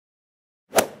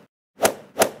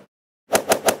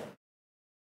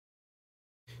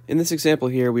In this example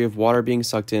here, we have water being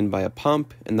sucked in by a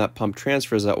pump, and that pump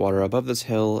transfers that water above this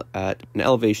hill at an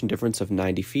elevation difference of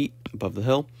 90 feet above the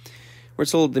hill. We're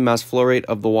told the mass flow rate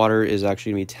of the water is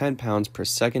actually going to be 10 pounds per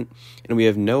second, and we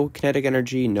have no kinetic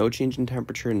energy, no change in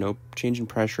temperature, no change in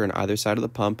pressure on either side of the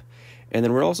pump. And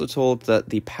then we're also told that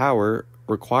the power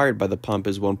required by the pump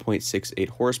is 1.68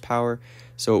 horsepower.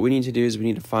 So what we need to do is we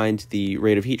need to find the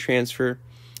rate of heat transfer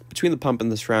between the pump and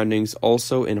the surroundings,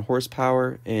 also in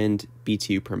horsepower and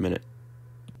BTU per minute.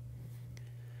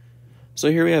 So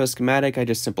here we have a schematic. I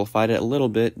just simplified it a little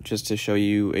bit just to show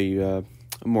you a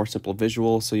more simple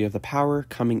visual. So you have the power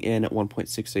coming in at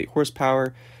 1.68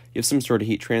 horsepower. You have some sort of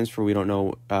heat transfer. We don't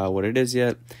know what it is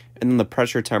yet. And then the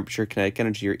pressure, temperature, kinetic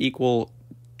energy are equal.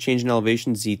 Change in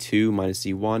elevation, Z2 minus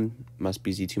Z1 must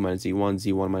be Z2 minus Z1.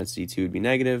 Z1 minus Z2 would be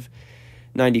negative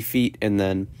 90 feet, and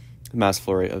then the mass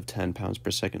flow rate of 10 pounds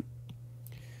per second.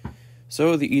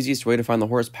 So the easiest way to find the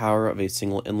horsepower of a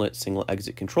single inlet, single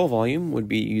exit control volume would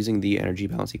be using the energy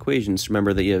balance equations.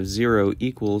 Remember that you have 0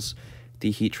 equals the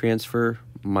heat transfer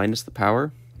minus the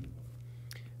power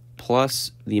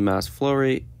plus the mass flow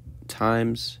rate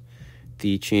times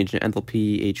the change in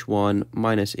enthalpy H1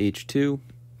 minus H2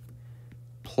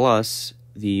 plus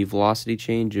the velocity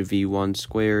change of V1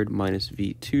 squared minus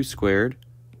V2 squared,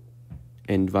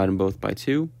 and divide them both by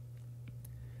 2,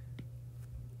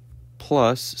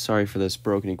 plus, sorry for this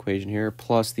broken equation here,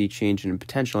 plus the change in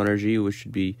potential energy, which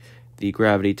should be the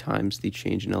gravity times the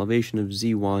change in elevation of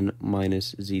Z1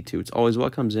 minus Z2. It's always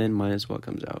what comes in minus what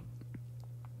comes out.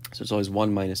 So it's always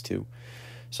 1 minus 2.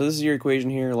 So this is your equation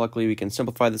here. Luckily, we can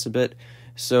simplify this a bit.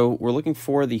 So we're looking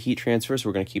for the heat transfer, so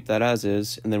we're going to keep that as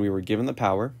is. And then we were given the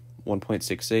power,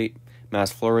 1.68,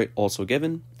 mass flow rate also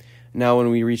given. Now when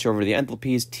we reach over the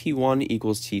enthalpies, T1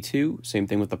 equals T2, same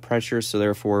thing with the pressure, so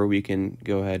therefore we can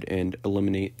go ahead and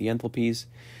eliminate the enthalpies.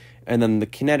 And then the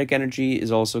kinetic energy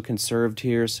is also conserved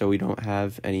here, so we don't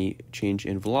have any change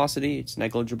in velocity, it's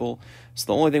negligible. So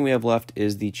the only thing we have left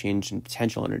is the change in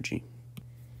potential energy.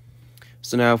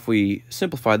 So now if we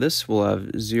simplify this, we'll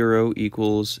have 0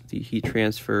 equals the heat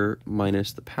transfer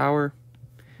minus the power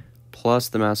plus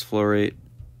the mass flow rate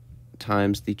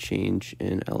times the change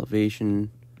in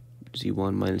elevation,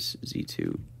 Z1 minus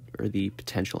Z2, or the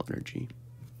potential energy.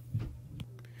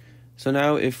 So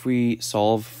now if we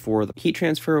solve for the heat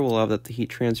transfer, we'll have that the heat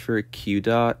transfer Q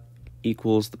dot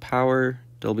equals the power,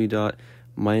 W dot,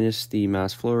 minus the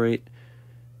mass flow rate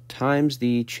times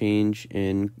the change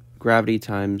in gravity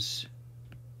times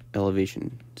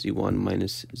elevation, Z1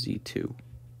 minus Z2.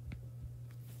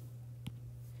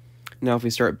 Now if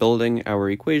we start building our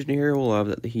equation here, we'll have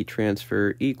that the heat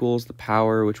transfer equals the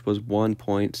power, which was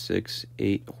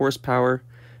 1.68 horsepower.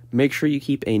 Make sure you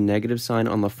keep a negative sign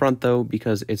on the front though,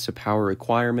 because it's a power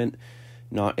requirement,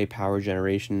 not a power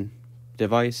generation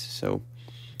device. So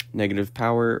negative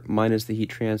power minus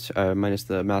the minus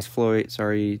the mass flow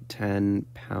rate, 10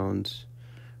 pounds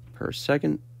per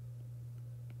second.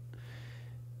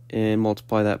 And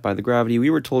multiply that by the gravity.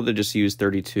 We were told to just use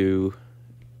 32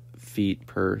 feet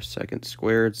per second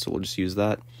squared, so we'll just use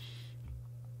that.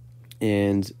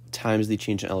 And times the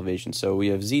change in elevation. So we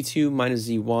have Z2 minus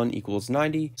Z1 equals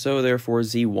 90, so therefore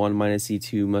Z1 minus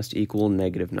Z2 must equal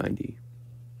negative 90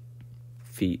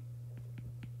 feet.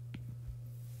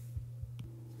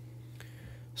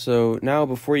 So now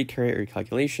before you carry out your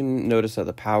calculation, notice that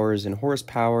the power is in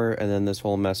horsepower, and then this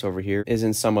whole mess over here is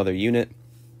in some other unit.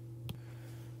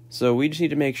 So we just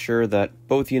need to make sure that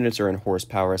both units are in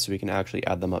horsepower so we can actually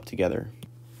add them up together.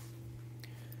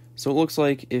 So it looks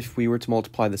like if we were to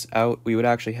multiply this out, we would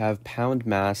actually have pound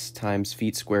mass times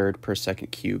feet squared per second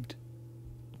cubed.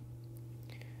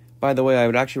 By the way, I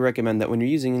would actually recommend that when you're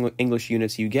using English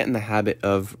units, you get in the habit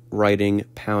of writing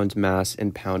pound mass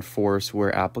and pound force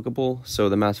where applicable. So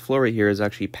the mass flow rate here is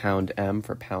actually pound m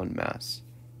for pound mass.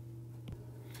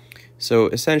 So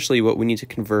essentially what we need to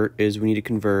convert is we need to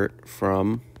convert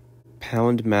from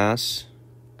pound mass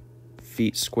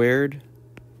feet squared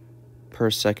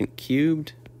per second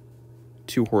cubed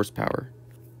to horsepower.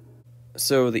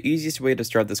 So the easiest way to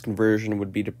start this conversion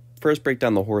would be to first break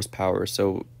down the horsepower.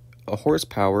 So a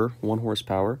horsepower, 1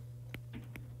 horsepower,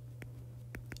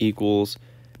 equals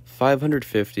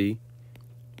 550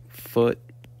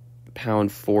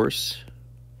 foot-pound force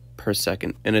per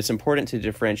second. And it's important to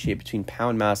differentiate between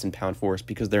pound mass and pound force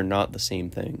because they're not the same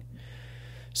thing.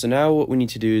 So now what we need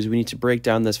to do is we need to break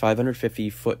down this 550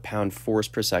 foot-pound force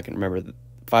per second. Remember,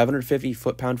 550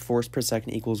 foot-pound force per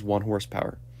second equals 1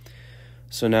 horsepower.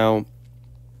 So now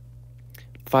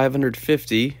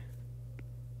 550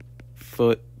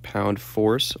 foot-pound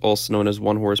force, also known as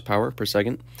 1 horsepower per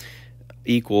second,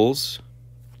 equals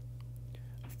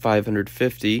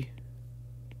 550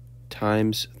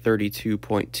 times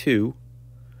 32.2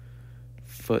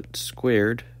 foot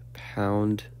squared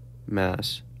pound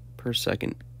mass per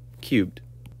second cubed.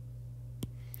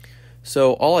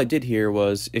 So all I did here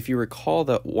was, if you recall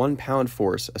that 1 pound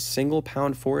force, a single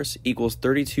pound force equals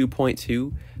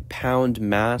 32.2 pound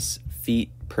mass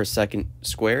feet per second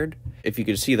squared. If you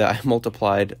could see that, I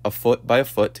multiplied a foot by a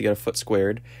foot to get a foot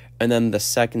squared, and then the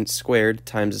second squared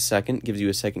times a second gives you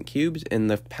a second cubed, and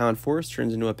the pound force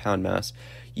turns into a pound mass.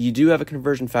 You do have a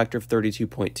conversion factor of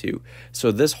 32.2.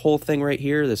 So this whole thing right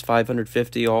here, this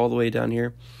 550 all the way down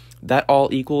here, that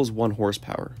all equals 1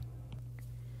 horsepower.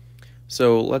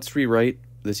 So let's rewrite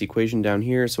this equation down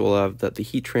here. So we'll have that the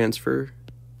heat transfer,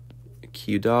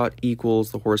 Q dot,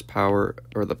 equals the horsepower,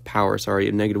 or the power, sorry,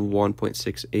 of negative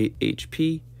 1.68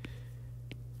 HP,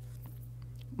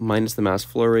 minus the mass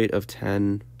flow rate of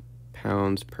 10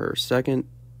 pounds per second,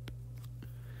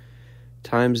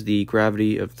 times the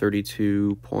gravity of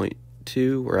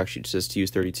 32.2, or actually it says to use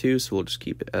 32, so we'll just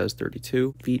keep it as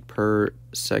 32 feet per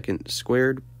second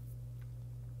squared.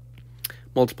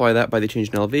 Multiply that by the change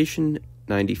in elevation,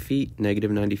 90 feet,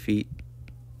 negative 90 feet.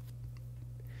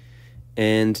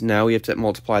 And now we have to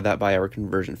multiply that by our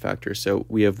conversion factor. So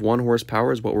we have 1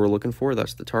 horsepower is what we're looking for.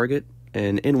 That's the target.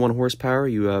 And in 1 horsepower,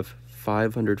 you have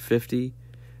 550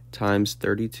 times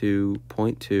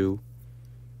 32.2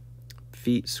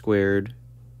 feet squared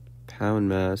pound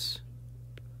mass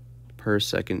per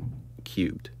second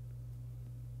cubed.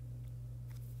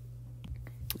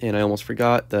 And I almost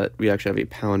forgot that we actually have a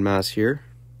pound mass here.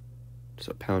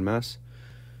 So pound mass.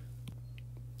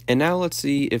 And now let's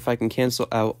see if I can cancel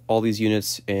out all these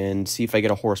units and see if I get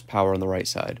a horsepower on the right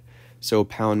side. So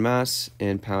pound mass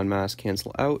and pound mass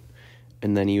cancel out.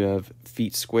 And then you have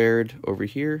feet squared over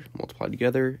here, multiplied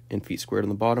together, and feet squared on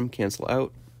the bottom cancel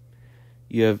out.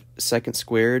 You have second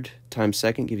squared times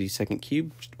second gives you second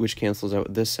cubed, which cancels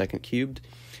out this second cubed.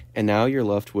 And now you're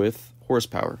left with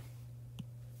horsepower.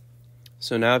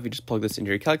 So now if you just plug this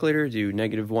into your calculator, do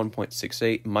negative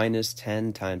 1.68 minus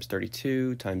 10 times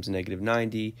 32 times negative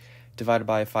 90 divided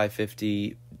by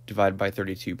 550 divided by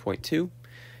 32.2,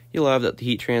 you'll have that the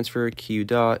heat transfer Q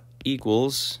dot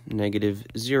equals negative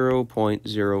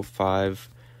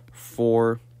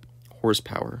 0.054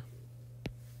 horsepower.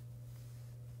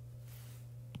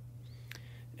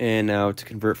 And now to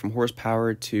convert from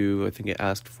horsepower to, I think it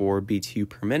asked for BTU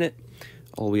per minute,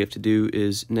 all we have to do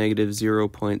is negative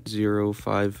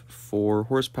 0.054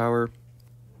 horsepower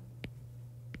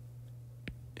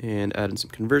and add in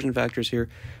some conversion factors here.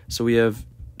 So we have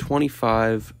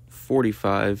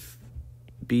 2545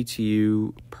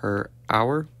 BTU per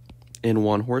hour in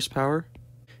 1 horsepower.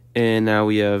 And now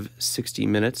we have 60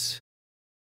 minutes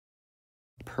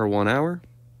per 1 hour.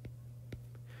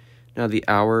 Now the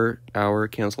hour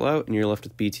cancel out, and you're left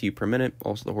with BTU per minute.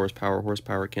 Also the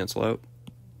horsepower cancel out.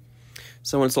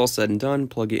 So when it's all said and done,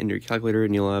 plug it into your calculator,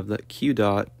 and you'll have that Q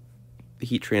dot, the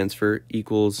heat transfer,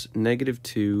 equals negative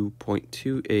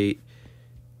 2.28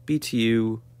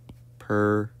 BTU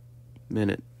per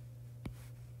minute.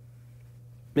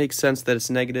 Makes sense that it's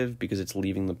negative because it's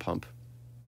leaving the pump.